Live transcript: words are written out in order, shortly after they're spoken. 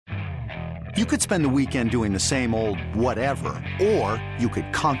You could spend the weekend doing the same old whatever, or you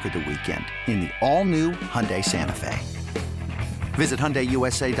could conquer the weekend in the all-new Hyundai Santa Fe. Visit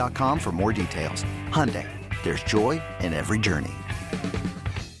HyundaiUSA.com for more details. Hyundai, there's joy in every journey.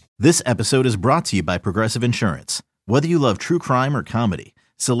 This episode is brought to you by Progressive Insurance. Whether you love true crime or comedy,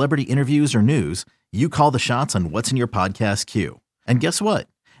 celebrity interviews or news, you call the shots on what's in your podcast queue. And guess what?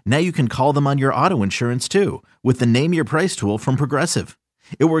 Now you can call them on your auto insurance too with the Name Your Price tool from Progressive.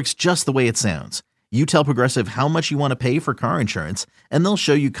 It works just the way it sounds. You tell Progressive how much you want to pay for car insurance, and they'll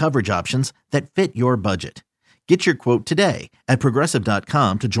show you coverage options that fit your budget. Get your quote today at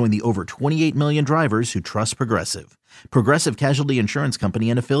Progressive.com to join the over 28 million drivers who trust Progressive. Progressive Casualty Insurance Company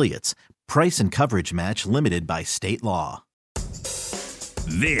and Affiliates. Price and coverage match limited by state law.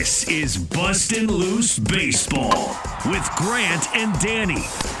 This is Bustin' Loose Baseball with Grant and Danny.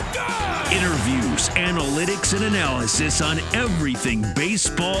 Interviews, analytics, and analysis on everything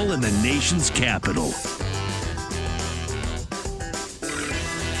baseball in the nation's capital.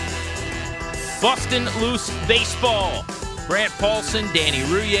 Bustin' Loose Baseball. Grant Paulson, Danny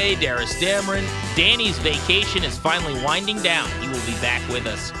Rouillet, Darius Dameron. Danny's vacation is finally winding down. He will be back with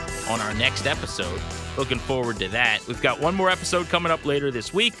us on our next episode. Looking forward to that. We've got one more episode coming up later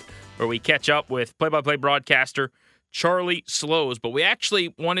this week where we catch up with play-by-play broadcaster Charlie Slows. But we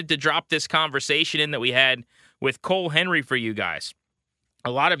actually wanted to drop this conversation in that we had with Cole Henry for you guys.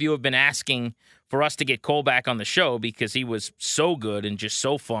 A lot of you have been asking for us to get Cole back on the show because he was so good and just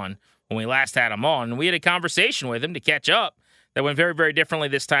so fun when we last had him on. And we had a conversation with him to catch up that went very, very differently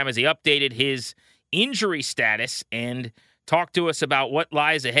this time as he updated his injury status and talked to us about what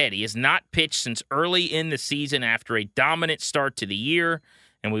lies ahead. He has not pitched since early in the season after a dominant start to the year,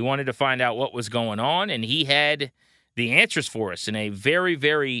 and we wanted to find out what was going on, and he had the answers for us in a very,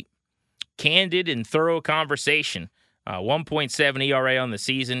 very candid and thorough conversation. 1.7 ERA on the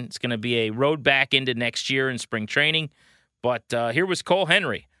season. It's going to be a road back into next year in spring training. But here was Cole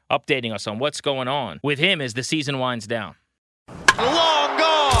Henry updating us on what's going on with him as the season winds down. Long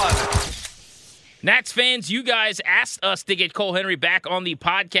gone! Nats fans, you guys asked us to get Cole Henry back on the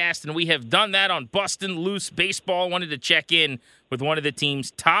podcast, and we have done that on Bustin' Loose Baseball. Wanted to check in with one of the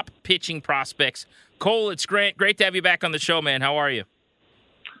team's top pitching prospects. Cole, it's great to have you back on the show, man. How are you?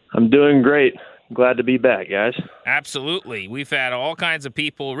 I'm doing great. Glad to be back, guys. Absolutely. We've had all kinds of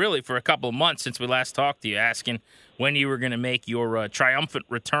people, really, for a couple of months since we last talked to you, asking when you were going to make your triumphant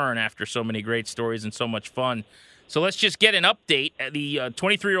return after so many great stories and so much fun. So let's just get an update. The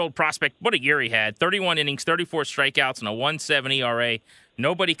 23-year-old prospect, what a year he had. 31 innings, 34 strikeouts, and a 1.7 ERA.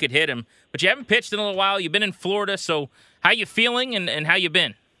 Nobody could hit him. But you haven't pitched in a little while. You've been in Florida, so how you feeling and how you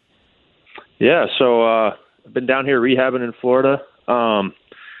been? Yeah, so I've been down here rehabbing in Florida.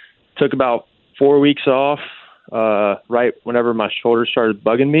 Took about 4 weeks off right whenever my shoulder started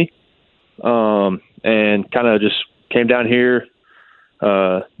bugging me, and kind of just came down here,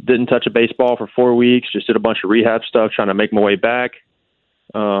 didn't touch a baseball for 4 weeks, just did a bunch of rehab stuff, trying to make my way back,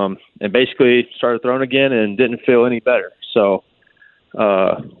 and basically started throwing again and didn't feel any better. So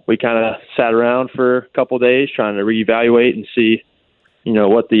we kind of sat around for a couple of days trying to reevaluate and see,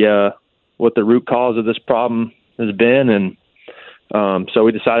 what the root cause of this problem has been. And so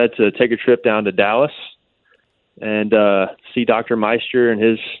we decided to take a trip down to Dallas and see Dr. Meister and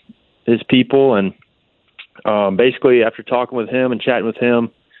his people. And basically after talking with him and chatting with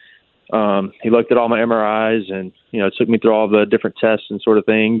him, he looked at all my MRIs and, took me through all the different tests and sort of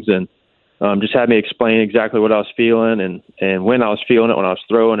things, and just had me explain exactly what I was feeling and when I was feeling it, when I was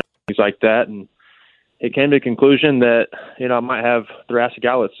throwing and things like that. And it came to the conclusion that, I might have thoracic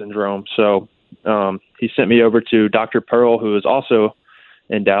outlet syndrome. So he sent me over to Dr. Pearl, who is also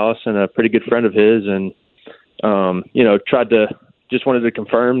in Dallas and a pretty good friend of his, and wanted to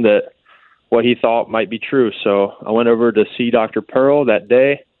confirm that what he thought might be true. So I went over to see Dr. Pearl that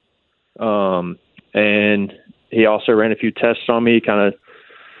day, and he also ran a few tests on me, kind of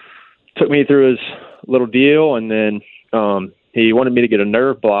took me through his little deal, and then he wanted me to get a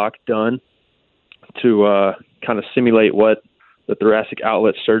nerve block done to kind of simulate what the thoracic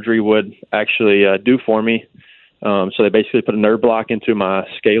outlet surgery would actually do for me. So they basically put a nerve block into my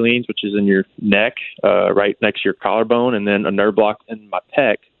scalenes, which is in your neck, right next to your collarbone, and then a nerve block in my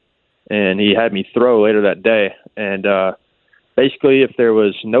pec. And he had me throw later that day. And basically, if there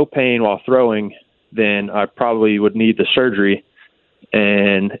was no pain while throwing, then I probably would need the surgery.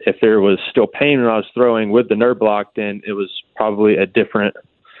 And if there was still pain when I was throwing with the nerve block, then it was probably a different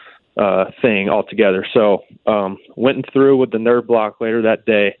thing altogether. So went through with the nerve block later that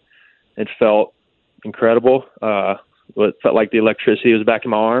day and felt incredible. It felt like the electricity was back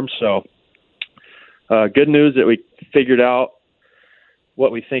in my arms. So good news that we figured out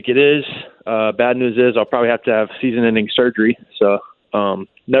what we think it is. Bad news is I'll probably have to have season-ending surgery. So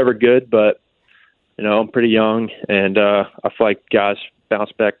never good, but, I'm pretty young, and I feel like guys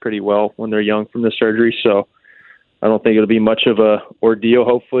bounce back pretty well when they're young from the surgery. So I don't think it'll be much of a ordeal,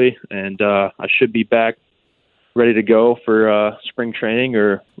 hopefully, and I should be back ready to go for spring training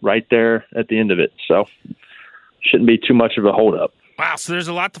or right there at the end of it. So shouldn't be too much of a holdup. Wow, so there's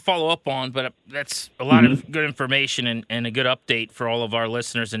a lot to follow up on, but that's a lot of good information and a good update for all of our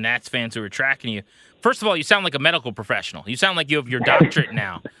listeners and Nats fans who are tracking you. First of all, you sound like a medical professional. You sound like you have your doctorate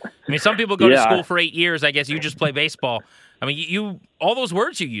now. I mean, some people go to school for 8 years. I guess you just play baseball. I mean, you all those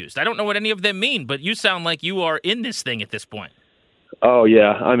words you used, I don't know what any of them mean, but you sound like you are in this thing at this point. Oh,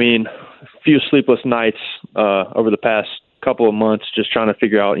 yeah. I mean, a few sleepless nights over the past couple of months just trying to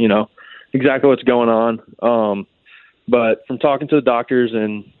figure out, exactly what's going on. But from talking to the doctors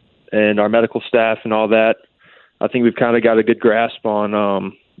and our medical staff and all that, I think we've kind of got a good grasp on,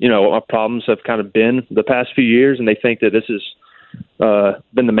 what our problems have kind of been the past few years, and they think that this has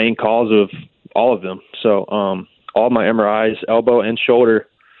been the main cause of all of them. So all my MRIs, elbow and shoulder,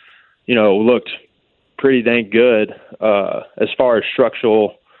 looked pretty dang good as far as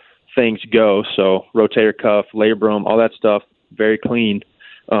structural things go. So rotator cuff, labrum, all that stuff, very clean.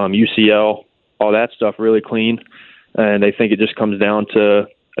 UCL, all that stuff, really clean. And they think it just comes down to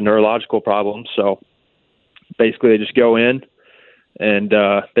a neurological problem. So basically they just go in and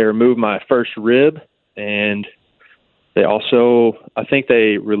they remove my first rib, and they also, I think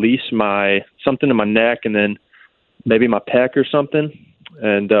they release something in my neck and then maybe my pec or something.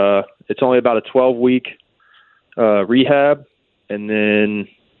 And it's only about a 12-week rehab. And then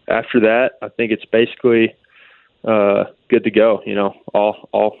after that, I think it's basically good to go,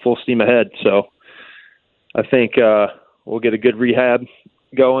 all full steam ahead. So I think we'll get a good rehab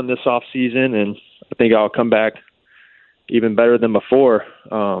going this off season, and I think I'll come back even better than before.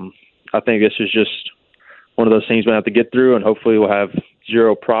 I think this is just one of those things we have to get through, and hopefully we'll have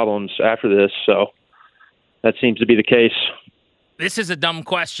zero problems after this. So that seems to be the case. This is a dumb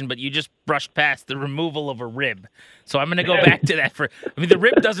question, but you just brushed past the removal of a rib. So I'm going to go back to that. The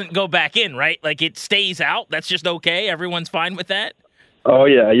rib doesn't go back in, right? Like, it stays out. That's just okay? Everyone's fine with that? Oh,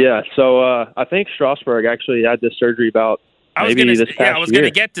 yeah. So I think Strasburg actually had this surgery about maybe this past year. I was going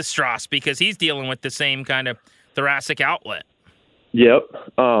to get to Strauss because he's dealing with the same kind of thoracic outlet. Yep.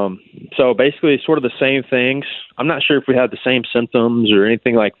 So basically sort of the same things. I'm not sure if we had the same symptoms or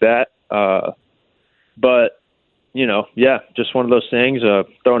anything like that. But, just one of those things.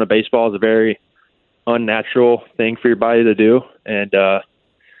 Throwing a baseball is a very unnatural thing for your body to do. And,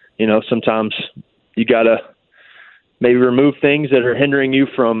 sometimes you got to maybe remove things that are hindering you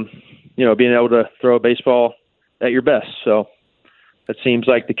from, being able to throw a baseball at your best. So that seems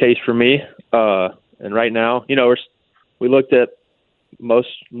like the case for me. And right now, we looked at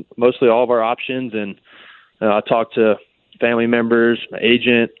mostly all of our options, and I talked to family members, my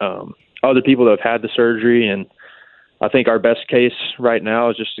agent, other people that have had the surgery, and I think our best case right now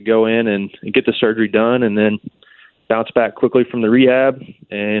is just to go in and get the surgery done and then bounce back quickly from the rehab,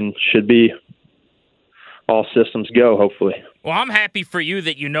 and should be all systems go, hopefully. Well, I'm happy for you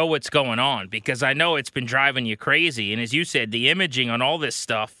that you know what's going on, because I know it's been driving you crazy. And as you said, the imaging on all this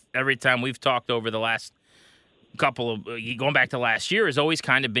stuff, every time we've talked over the last going back to last year, has always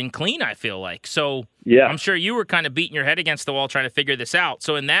kind of been clean, I feel like. So yeah. I'm sure you were kind of beating your head against the wall trying to figure this out.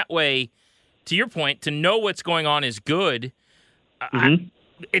 So in that way, to your point, to know what's going on is good.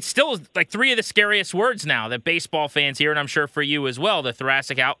 It's still like three of the scariest words now that baseball fans hear, and I'm sure for you as well, the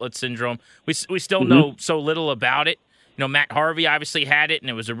thoracic outlet syndrome. We still know so little about it. Matt Harvey obviously had it, and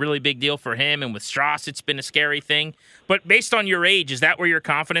it was a really big deal for him. And with Strauss, it's been a scary thing. But based on your age, is that where your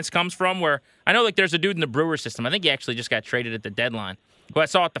confidence comes from? Where I know, there's a dude in the Brewers system. I think he actually just got traded at the deadline, who I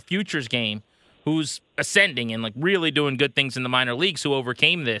saw at the Futures game, who's ascending and really doing good things in the minor leagues, who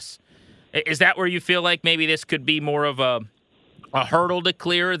overcame this. Is that where you feel like maybe this could be more of a hurdle to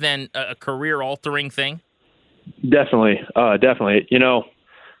clear than a career-altering thing? Definitely.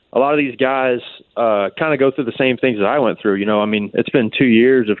 A lot of these guys kind of go through the same things that I went through. It's been 2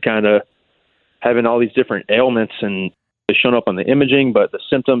 years of kind of having all these different ailments, and they showing up on the imaging, but the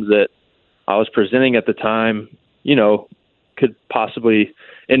symptoms that I was presenting at the time, could possibly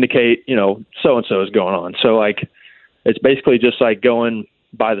indicate, so-and-so is going on. So, it's basically just going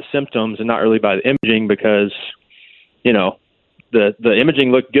by the symptoms and not really by the imaging, because, the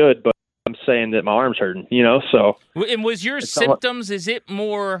imaging looked good, but I'm saying that my arm's hurting, so. And was your symptoms, is it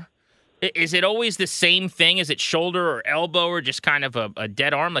always the same thing? Is it shoulder or elbow or just kind of a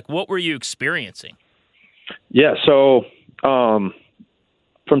dead arm? What were you experiencing? Yeah, so from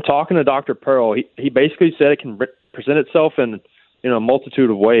talking to Dr. Pearl, he basically said it can present itself in a multitude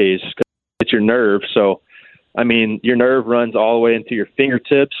of ways. hits your nerve. So, I mean, your nerve runs all the way into your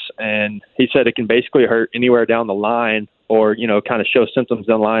fingertips, and he said it can basically hurt anywhere down the line or, kind of show symptoms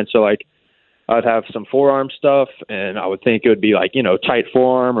down the line. So, like, I'd have some forearm stuff, and I would think it would be like, tight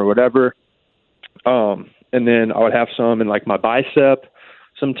forearm or whatever. And then I would have some in like my bicep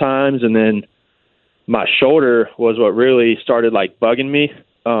sometimes. And then my shoulder was what really started like bugging me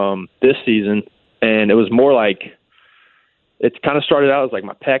this season. And it was more like, it kind of started out as like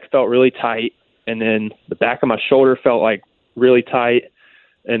my pec felt really tight. And then the back of my shoulder felt like really tight.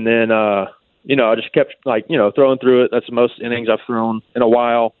 And then, I just kept like, throwing through it. That's the most innings I've thrown in a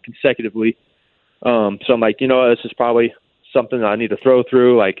while consecutively. So I'm like, this is probably something that I need to throw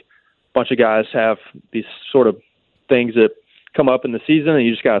through. Like a bunch of guys have these sort of things that come up in the season and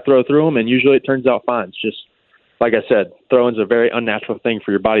you just got to throw through them. And usually it turns out fine. It's just, like I said, throwing's a very unnatural thing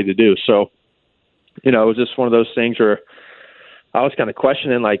for your body to do. So, it was just one of those things where I was kind of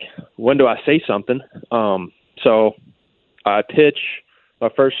questioning, like, when do I say something? So I pitch my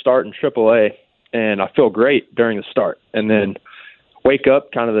first start in AAA and I feel great during the start. And then wake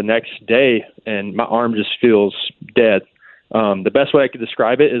up kind of the next day and my arm just feels dead. The best way I could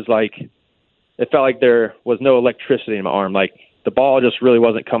describe it is like it felt like there was no electricity in my arm. Like the ball just really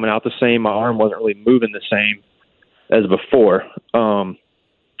wasn't coming out the same. My arm wasn't really moving the same as before.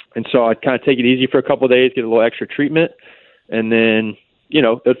 And so I'd kind of take it easy for a couple of days, get a little extra treatment, and then,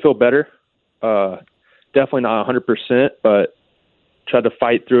 it'd feel better. Definitely not 100%, but tried to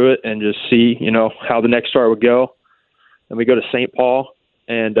fight through it and just see, how the next start would go. And we go to St. Paul,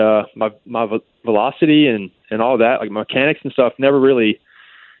 and my velocity and all that, like mechanics and stuff, never really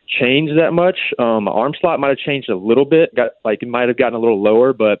changed that much. My arm slot might have changed a little bit. It might have gotten a little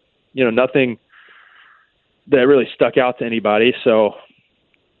lower, but nothing that really stuck out to anybody. So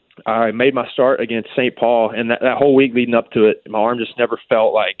I made my start against St. Paul, and that whole week leading up to it, my arm just never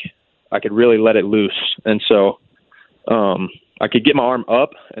felt like I could really let it loose. And so I could get my arm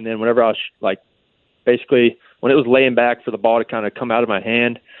up, and then whenever I was basically when it was laying back for the ball to kind of come out of my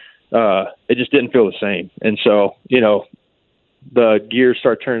hand, it just didn't feel the same. And so, the gears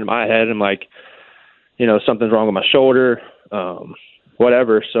start turning in my head. I'm like, something's wrong with my shoulder,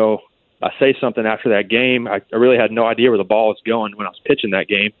 whatever. So I say something after that game. I really had no idea where the ball was going when I was pitching that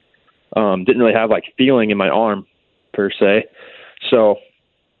game. Didn't really have feeling in my arm per se. So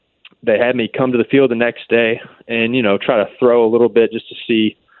they had me come to the field the next day and, try to throw a little bit just to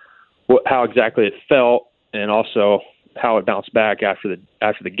see how exactly it felt and also how it bounced back after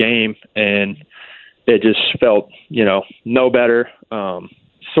the game. And it just felt, no better.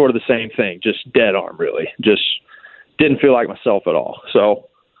 Sort of the same thing, just dead arm, really. Just didn't feel like myself at all. So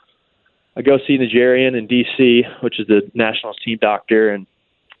I go see Najarian in D.C., which is the national team doctor. And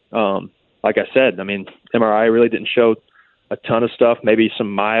like I said, MRI really didn't show a ton of stuff, maybe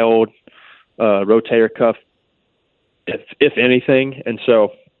some mild rotator cuff, if anything. And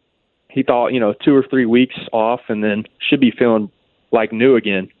so he thought, 2 or 3 weeks off and then should be feeling like new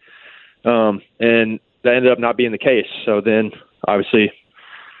again. And that ended up not being the case. So then obviously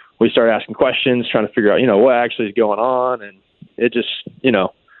we started asking questions, trying to figure out, what actually is going on. And it just,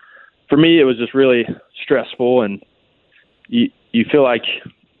 for me, it was just really stressful. And you feel like,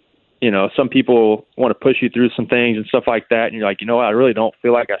 some people want to push you through some things and stuff like that. And you're like, I really don't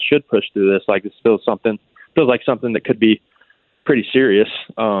feel like I should push through this. Like this feels like something that could be pretty serious.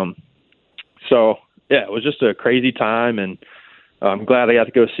 So yeah, it was just a crazy time. And I'm glad I got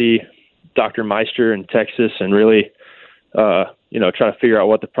to go see Dr. Meister in Texas and really, try to figure out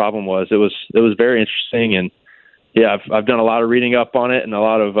what the problem was. It was very interesting. And yeah, I've done a lot of reading up on it and a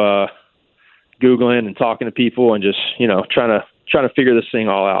lot of Googling and talking to people and just, trying to figure this thing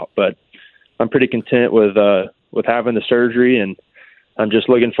all out. But I'm pretty content with having the surgery, and I'm just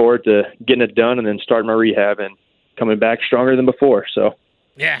looking forward to getting it done and then starting my rehab and coming back stronger than before. So.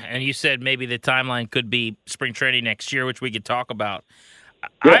 Yeah, and you said maybe the timeline could be spring training next year, which we could talk about.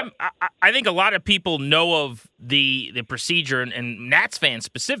 Yeah. I think a lot of people know of the procedure, and Nats fans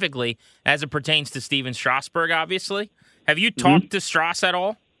specifically, as it pertains to Steven Strasburg, obviously. Have you talked to Strauss at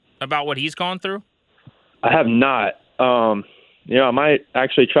all about what he's gone through? I have not. I might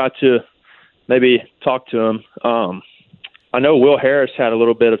actually try to maybe talk to him. I know Will Harris had a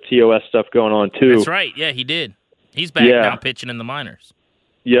little bit of TOS stuff going on, too. That's right. Yeah, he did. He's back now pitching in the minors.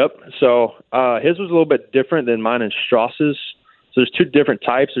 Yep. So his was a little bit different than mine and Strauss's. So there's two different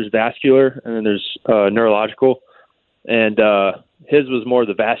types. There's vascular and then there's neurological. And his was more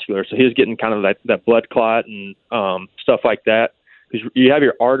the vascular. So he was getting kind of that blood clot and stuff like that. Because you have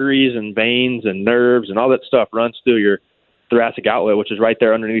your arteries and veins and nerves and all that stuff runs through your thoracic outlet, which is right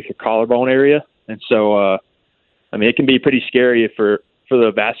there underneath your collarbone area. And so, it can be pretty scary for for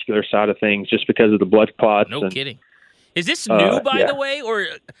the vascular side of things just because of the blood clots. No kidding. Is this new, by yeah. the way? Or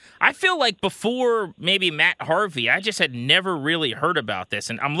I feel like before maybe Matt Harvey, I just had never really heard about this.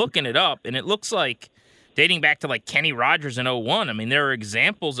 And I'm looking it up, and it looks like dating back to like Kenny Rogers in 2001. I mean, there are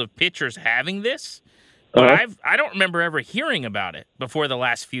examples of pitchers having this, but I don't remember ever hearing about it before the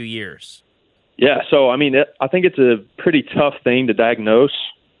last few years. Yeah, so, I mean, I think it's a pretty tough thing to diagnose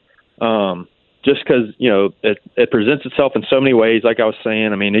just because, you know, it presents itself in so many ways, like I was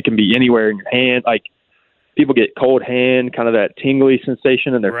saying. I mean, it can be anywhere in your hand. Like, people get cold hand, kind of that tingly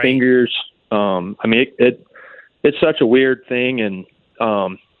sensation in their fingers. I mean, it's such a weird thing, and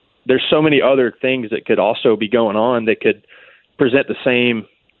there's so many other things that could also be going on that could present the same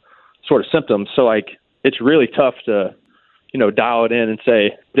sort of symptoms. So, like, it's really tough to, you know, dial it in and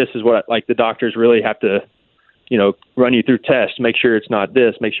say, this is what, like, the doctors really have to, you know, run you through tests, make sure it's not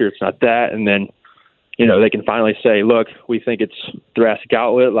this, make sure it's not that. And then, you know, they can finally say, look, we think it's thoracic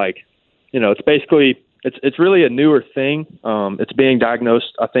outlet. Like, you know, it's basically, it's really a newer thing. It's being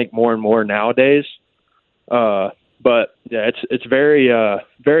diagnosed, I think, more and more nowadays. But yeah, it's very,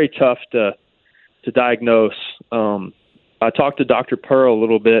 very tough to diagnose. I talked to Dr. Pearl a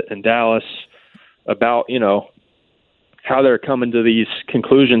little bit in Dallas about, you know, how they're coming to these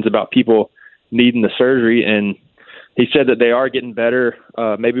conclusions about people needing the surgery. And he said that they are getting better,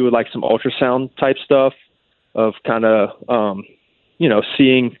 maybe with like some ultrasound type stuff of kind of, you know,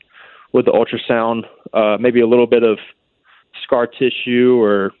 seeing with the ultrasound, maybe a little bit of scar tissue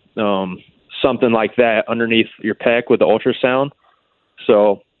or something like that underneath your pec with the ultrasound.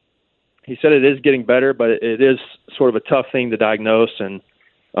 So he said it is getting better, but it is sort of a tough thing to diagnose. And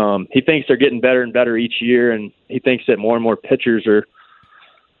he thinks they're getting better and better each year, and he thinks that more and more pitchers are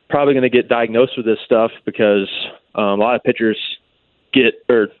probably going to get diagnosed with this stuff because a lot of pitchers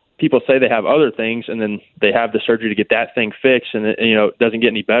people say they have other things, and then they have the surgery to get that thing fixed, and you know, it doesn't get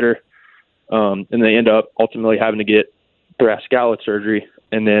any better. And they end up ultimately having to get thoracic outlet surgery.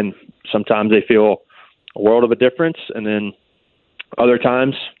 And then sometimes they feel a world of a difference. And then other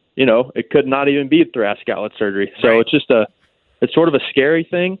times, you know, it could not even be thoracic outlet surgery. So it's just it's sort of a scary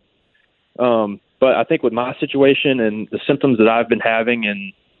thing. But I think with my situation and the symptoms that I've been having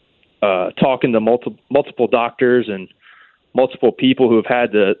and talking to multiple doctors and multiple people who have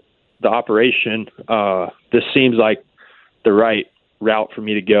had the operation, this seems like the right route for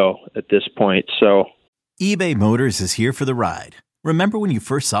me to go at this point. So eBay Motors is here for the ride. Remember when you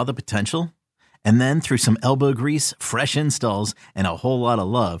first saw the potential? And then through some elbow grease, fresh installs, and a whole lot of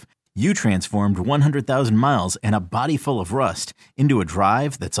love, you transformed 100,000 miles and a body full of rust into a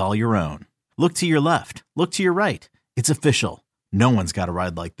drive that's all your own. Look to your left. Look to your right. It's official. No one's got a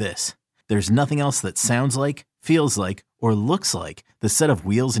ride like this. There's nothing else that sounds like, feels like, or looks like the set of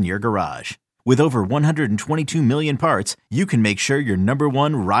wheels in your garage. With over 122 million parts, you can make sure your number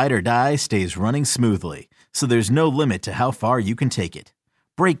one ride or die stays running smoothly, so there's no limit to how far you can take it.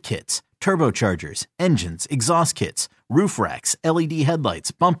 Brake kits, turbochargers, engines, exhaust kits, roof racks, LED headlights,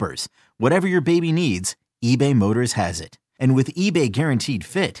 bumpers, whatever your baby needs, eBay Motors has it. And with eBay Guaranteed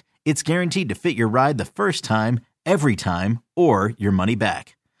Fit, it's guaranteed to fit your ride the first time, every time, or your money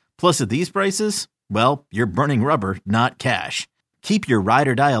back. Plus at these prices, well, you're burning rubber, not cash. Keep your ride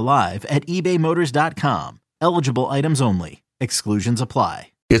or die alive at ebaymotors.com. Eligible items only. Exclusions apply.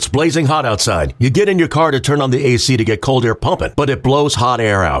 It's blazing hot outside. You get in your car to turn on the AC to get cold air pumping, but it blows hot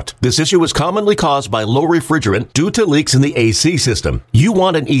air out. This issue is commonly caused by low refrigerant due to leaks in the AC system. You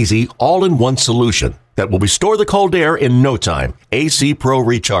want an easy, all-in-one solution that will restore the cold air in no time. AC Pro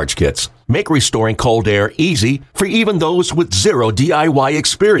Recharge Kits make restoring cold air easy for even those with zero DIY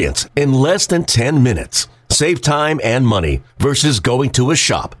experience in less than 10 minutes. Save time and money versus going to a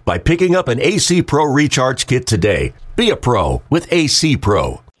shop by picking up an AC Pro Recharge Kit today. Be a pro with AC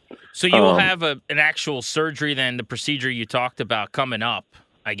Pro. So you will have an actual surgery then, the procedure you talked about coming up,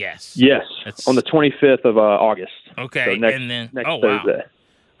 I guess. Yes, on the 25th of August. Okay, so next Thursday. Wow.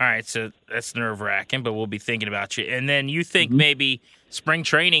 All right, so that's nerve-wracking, but we'll be thinking about you. And then you think maybe spring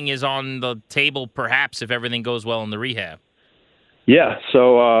training is on the table perhaps if everything goes well in the rehab. Yeah,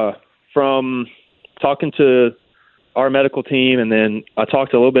 so from talking to our medical team, and then I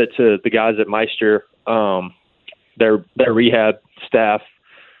talked a little bit to the guys at Meister, their rehab staff.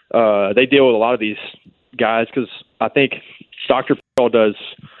 They deal with a lot of these guys because I think Dr. Pearl does,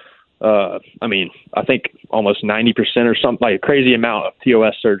 I think almost 90% or something, like a crazy amount of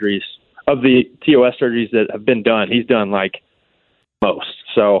TOS surgeries. Of the TOS surgeries that have been done, he's done like most.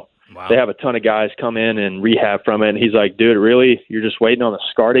 So wow. They have a ton of guys come in and rehab from it. And he's like, dude, really? You're just waiting on the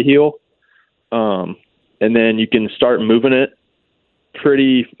scar to heal? And then you can start moving it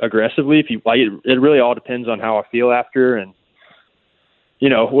pretty aggressively if you like. It really all depends on how I feel after, and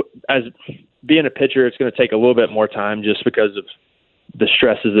as being a pitcher, it's going to take a little bit more time just because of the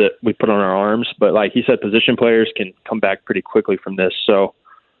stresses that we put on our arms. But like he said, position players can come back pretty quickly from this. So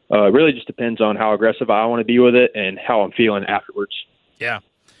it really just depends on how aggressive I want to be with it and how I'm feeling afterwards. Yeah.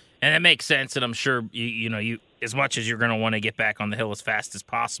 And that makes sense. And I'm sure you as much as you're going to want to get back on the hill as fast as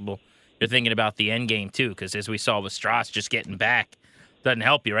possible, you're thinking about the end game too. Because as we saw with Strauss, just getting back doesn't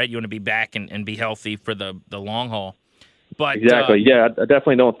help you, right? You want to be back and be healthy for the long haul. But exactly. I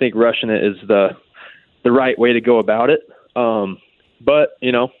definitely don't think rushing it is the right way to go about it. But,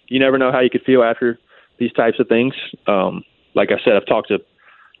 you never know how you could feel after these types of things. Like I said, I've talked to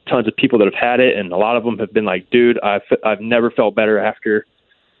tons of people that have had it, and a lot of them have been like, dude, I've never felt better after.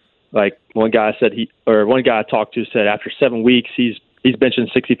 Like one guy I talked to said after 7 weeks, he's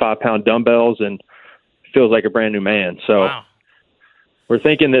benching 65-pound dumbbells and feels like a brand new man. So wow. We're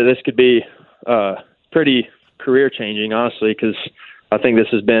thinking that this could be pretty career-changing, honestly, because I think this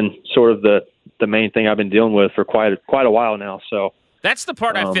has been sort of the main thing I've been dealing with for quite a while now. So that's the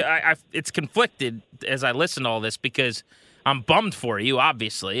part I feel it's conflicted as I listen to all this because I'm bummed for you.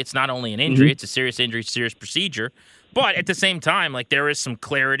 Obviously, it's not only an injury; Mm-hmm. it's a serious injury, serious procedure. But at the same time, like there is some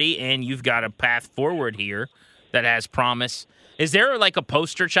clarity, and you've got a path forward here that has promise. Is there like a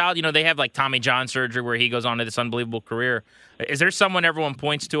poster child? They have like Tommy John surgery where he goes on to this unbelievable career. Is there someone everyone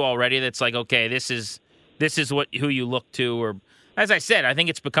points to already that's like, okay, this is who you look to? Or as I said, I think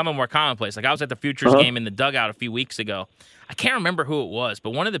it's becoming more commonplace. Like I was at the Futures game in the dugout a few weeks ago. I can't remember who it was,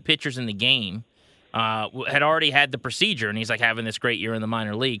 but one of the pitchers in the game had already had the procedure, and he's like having this great year in the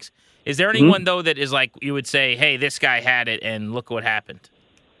minor leagues. Is there anyone, though, that is like you would say, hey, this guy had it, and look what happened?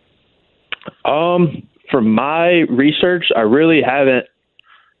 From my research, I really haven't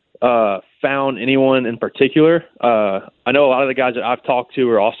found anyone in particular. I know a lot of the guys that I've talked to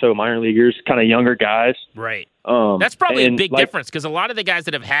are also minor leaguers, kind of younger guys. Right. That's probably a big difference because a lot of the guys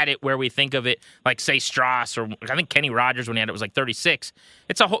that have had it where we think of it, like, say, Strauss or I think Kenny Rogers when he had it was like 36.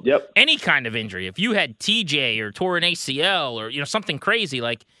 It's a whole any kind of injury. If you had TJ or tore an ACL or something crazy,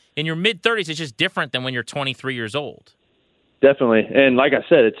 like in your mid-30s, it's just different than when you're 23 years old. Definitely. And like I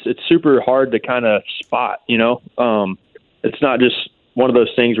said, it's super hard to kind of spot, it's not just one of those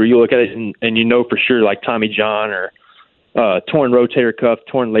things where you look at it and for sure, like Tommy John or torn rotator cuff,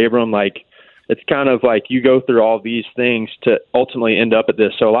 torn labrum, like it's kind of like you go through all these things to ultimately end up at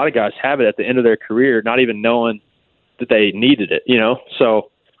this. So a lot of guys have it at the end of their career, not even knowing that they needed it,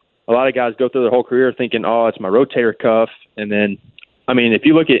 So a lot of guys go through their whole career thinking, oh, it's my rotator cuff. And then, I mean, if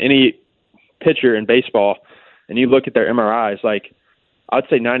you look at any pitcher in baseball and you look at their MRIs, like I'd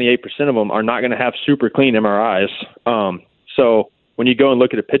say 98% of them are not going to have super clean MRIs. So when you go and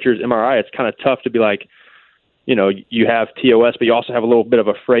look at a pitcher's MRI, it's kind of tough to be like, you have TOS, but you also have a little bit of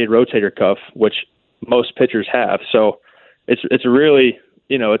a frayed rotator cuff, which most pitchers have. So it's really,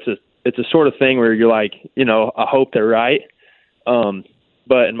 it's a sort of thing where you're like, I hope they're right.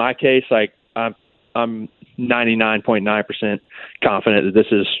 But in my case, like I'm 99.9% confident that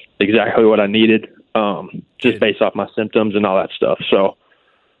this is exactly what I needed, just based off my symptoms and all that stuff. So,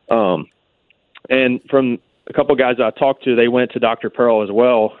 and from a couple guys I talked to, they went to Dr. Pearl as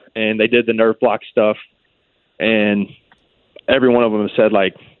well, and they did the nerve block stuff. And every one of them said,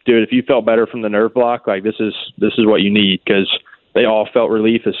 like, dude, if you felt better from the nerve block, like this is what you need, because they all felt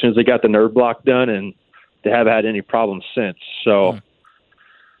relief as soon as they got the nerve block done, and they haven't had any problems since. So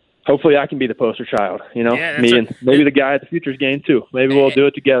hopefully I can be the poster child, me and maybe the guy at the Futures game too. Maybe we'll do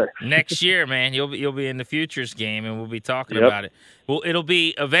it together. Next year, man, you'll be in the Futures game, and we'll be talking about it. Well, it'll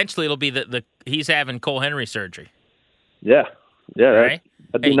be the he's having Cole Henry surgery. Yeah, right.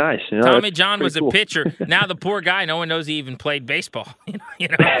 That'd be nice. Tommy John was a pitcher. Now the poor guy, no one knows he even played baseball.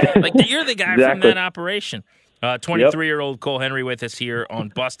 Like you're the guy from that operation. 23-year-old Cole Henry with us here on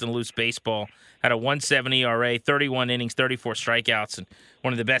Bustin' Loose Baseball. Had a 1.70 ERA, 31 innings, 34 strikeouts, and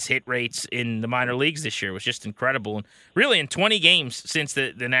one of the best hit rates in the minor leagues this year. It was just incredible. And really, in 20 games since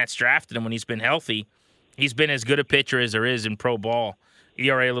the Nats drafted him, when he's been healthy, he's been as good a pitcher as there is in pro ball.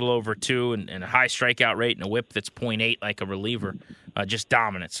 ERA a little over 2 and a high strikeout rate and a whip that's .8 like a reliever. Just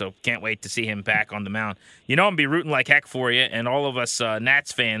dominant. So can't wait to see him back on the mound. I'm going to be rooting like heck for you, and all of us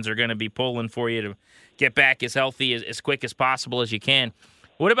Nats fans are going to be pulling for you to get back as healthy as quick as possible as you can.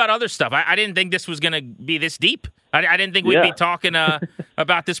 What about other stuff? I didn't think this was going to be this deep. I didn't think we'd be talking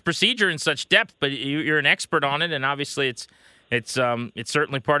about this procedure in such depth, but you're an expert on it, and obviously it's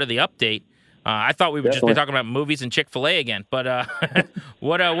certainly part of the update. I thought we would just be talking about movies and Chick-fil-A again, but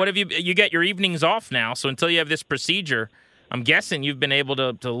what have you get your evenings off now? So until you have this procedure, I'm guessing you've been able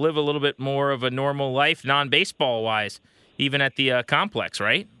to live a little bit more of a normal life, non-baseball wise, even at the complex,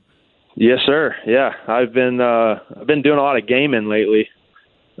 right? Yes, sir. Yeah, I've been doing a lot of gaming lately.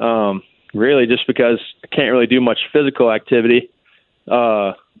 really just because I can't really do much physical activity.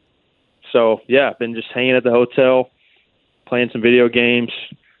 So, yeah, I've been just hanging at the hotel, playing some video games,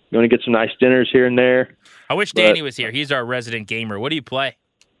 going to get some nice dinners here and there. I wish Danny was here. He's our resident gamer. What do you play?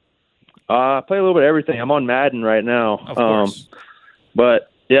 I play a little bit of everything. I'm on Madden right now. Of course.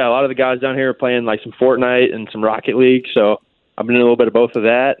 But, yeah, a lot of the guys down here are playing like some Fortnite and some Rocket League, so I've been in a little bit of both of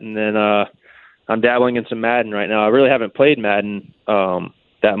that. And then I'm dabbling in some Madden right now. I really haven't played Madden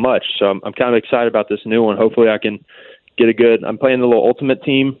that much, so I'm kind of excited about this new one. Hopefully I can get I'm playing the little Ultimate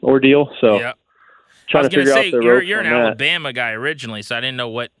Team ordeal, so yep. Trying to figure out the ropes you're an on that. Alabama guy originally, so I didn't know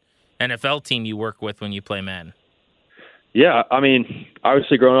what NFL team you work with when you play Madden. Yeah, I mean,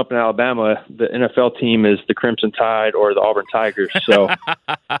 obviously growing up in Alabama, the NFL team is the Crimson Tide or the Auburn Tigers. So,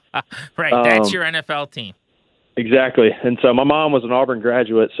 right, that's your NFL team. Exactly. And so my mom was an Auburn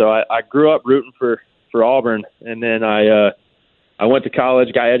graduate, so I grew up rooting for Auburn, and then I went to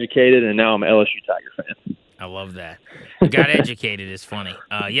college, got educated, and now I'm an LSU Tiger fan. I love that. You got educated is funny.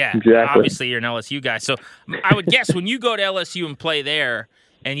 Yeah, exactly. Obviously you're an LSU guy. So I would guess when you go to LSU and play there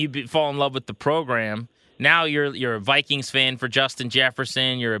and you fall in love with the program, now you're a Vikings fan for Justin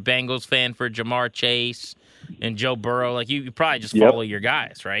Jefferson, you're a Bengals fan for Jamar Chase and Joe Burrow. Like you probably just follow your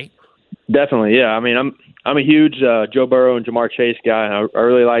guys, right? Definitely, yeah. I mean, I'm a huge Joe Burrow and Jamar Chase guy, and I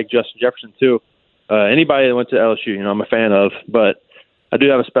really like Justin Jefferson too. Anybody that went to LSU, I'm a fan of, but I do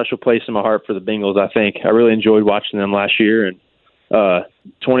have a special place in my heart for the Bengals, I think. I really enjoyed watching them last year, and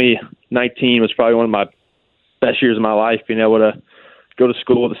 2019 was probably one of my best years of my life, being able to go to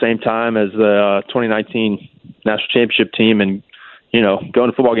school at the same time as the 2019 national championship team, and, going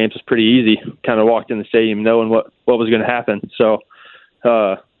to football games was pretty easy. Kind of walked in the stadium knowing what was going to happen. So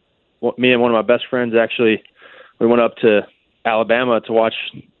me and one of my best friends, actually, we went up to Alabama to watch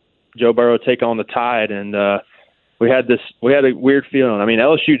Joe Burrow take on the Tide, and we had a weird feeling. I mean,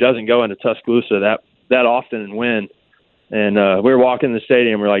 LSU doesn't go into Tuscaloosa that often and win. And we were walking in the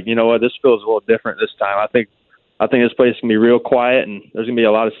stadium. We're like, you know what? This feels a little different this time. I think this place can be real quiet, and there's gonna be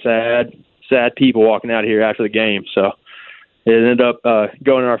a lot of sad people walking out of here after the game. So it ended up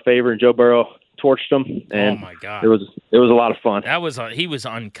going in our favor, and Joe Burrow torched them. And oh my God, it was a lot of fun. He was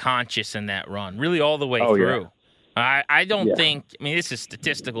unconscious in that run, really all the way through. Yeah. I don't think. I mean, this is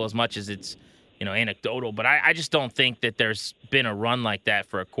statistical as much as it's anecdotal, but I just don't think that there's been a run like that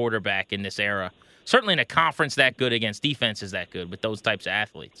for a quarterback in this era. Certainly in a conference that good against defenses that good with those types of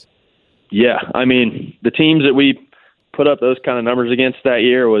athletes. Yeah, I mean, the teams that we put up those kind of numbers against that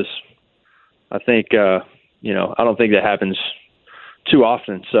year was, I think, I don't think that happens too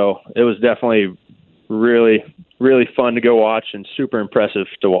often. So it was definitely really, really fun to go watch and super impressive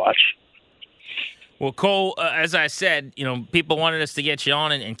to watch. Well, Cole, as I said, people wanted us to get you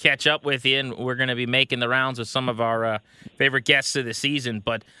on and catch up with you, and we're going to be making the rounds with some of our favorite guests of the season.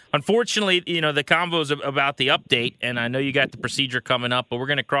 But unfortunately, the convo's about the update, and I know you got the procedure coming up, but we're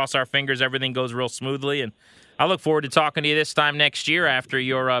going to cross our fingers everything goes real smoothly. And I look forward to talking to you this time next year after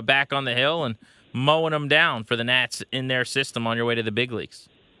you're back on the hill and mowing them down for the Nats in their system on your way to the big leagues.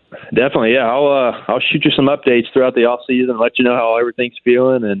 Definitely, yeah. I'll shoot you some updates throughout the offseason and let you know how everything's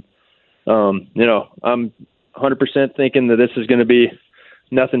feeling. And I'm 100% thinking that this is going to be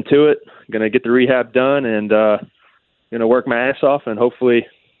nothing to it. I'm going to get the rehab done and going to work my ass off, and hopefully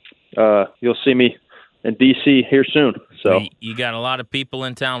you'll see me in D.C. here soon. So you got a lot of people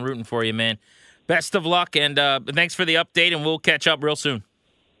in town rooting for you, man. Best of luck, and thanks for the update, and we'll catch up real soon.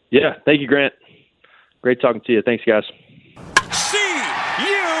 Yeah, thank you, Grant. Great talking to you. Thanks, guys. See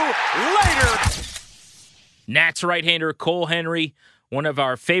you later. Nats right-hander Cole Henry, one of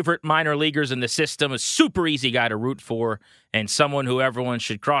our favorite minor leaguers in the system, a super easy guy to root for, and someone who everyone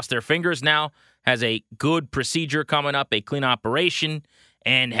should cross their fingers now, has a good procedure coming up, a clean operation,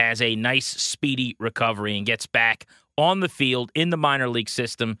 and has a nice, speedy recovery and gets back on the field in the minor league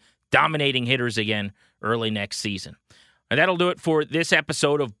system, dominating hitters again early next season. And that'll do it for this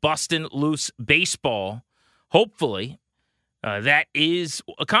episode of Bustin' Loose Baseball. Hopefully, that is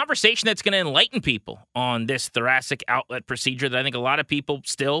a conversation that's going to enlighten people on this thoracic outlet procedure that I think a lot of people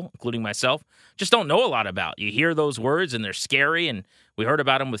still, including myself, just don't know a lot about. You hear those words and they're scary, and we heard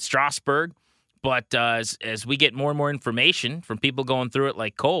about them with Strasburg. But as we get more and more information from people going through it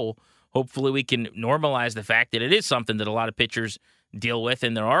like Cole, hopefully we can normalize the fact that it is something that a lot of pitchers deal with,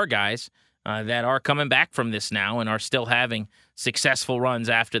 and there are guys that are coming back from this now and are still having successful runs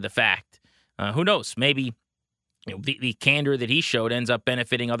after the fact. Who knows? Maybe the candor that he showed ends up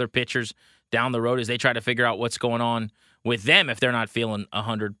benefiting other pitchers down the road as they try to figure out what's going on with them if they're not feeling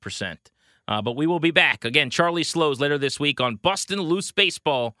 100%. But we will be back. Again, Charlie Slows later this week on Bustin' Loose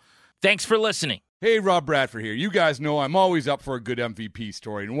Baseball. Thanks for listening. Hey, Rob Bradford here. You guys know I'm always up for a good MVP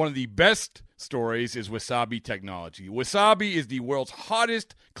story, and one of the best stories is Wasabi Technology. Wasabi is the world's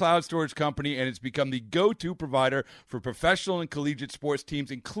hottest cloud storage company, and it's become the go-to provider for professional and collegiate sports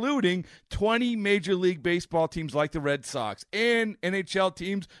teams, including 20 Major League Baseball teams like the Red Sox and NHL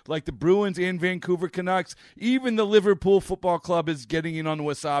teams like the Bruins and Vancouver Canucks. Even the Liverpool Football Club is getting in on the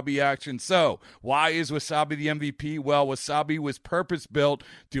Wasabi action. So, why is Wasabi the MVP? Well, Wasabi was purpose-built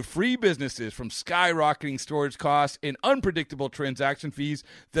to free businesses from skyrocketing storage costs and unpredictable transaction fees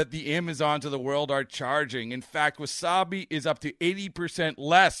that the Amazons of the world are charging. In fact, Wasabi is up to 80%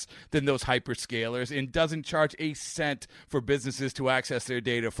 less than those hyperscalers and doesn't charge a cent for businesses to access their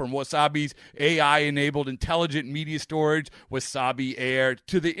data. From Wasabi's AI-enabled intelligent media storage, Wasabi Air,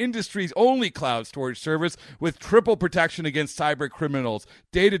 to the industry's only cloud storage service with triple protection against cyber criminals,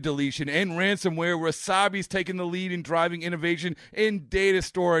 data deletion, and ransomware, Wasabi's taken the lead in driving innovation in data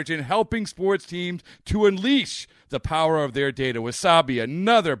storage and helping sports teams to unleash the power of their data. Wasabi,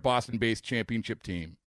 another Boston-based championship team.